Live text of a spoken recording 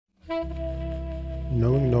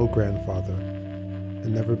Knowing no grandfather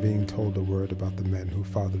and never being told a word about the men who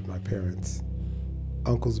fathered my parents,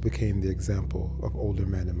 uncles became the example of older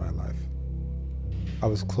men in my life. I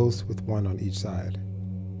was close with one on each side.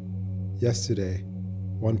 Yesterday,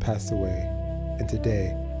 one passed away, and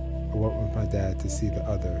today, I went with my dad to see the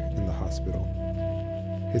other in the hospital.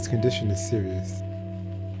 His condition is serious,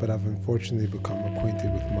 but I've unfortunately become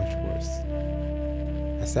acquainted with much worse.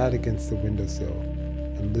 I sat against the windowsill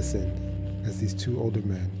and listened as these two older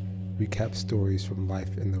men recapped stories from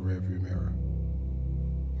life in the rearview mirror.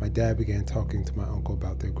 My dad began talking to my uncle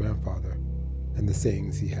about their grandfather and the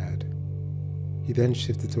sayings he had. He then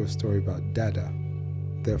shifted to a story about Dada,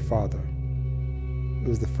 their father. It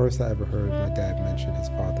was the first I ever heard my dad mention his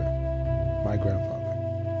father, my grandfather.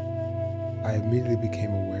 I immediately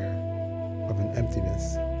became aware of an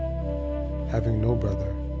emptiness. Having no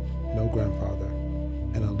brother, no grandfather,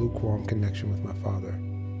 and a lukewarm connection with my father,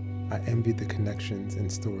 I envied the connections and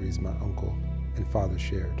stories my uncle and father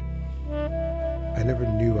shared. I never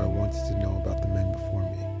knew I wanted to know about the men before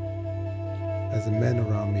me. As the men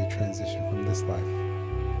around me transition from this life,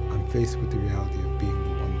 I'm faced with the reality of being the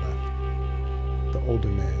one left, the older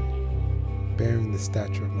man, bearing the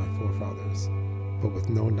stature of my forefathers, but with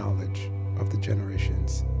no knowledge of the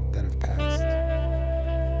generations that have passed.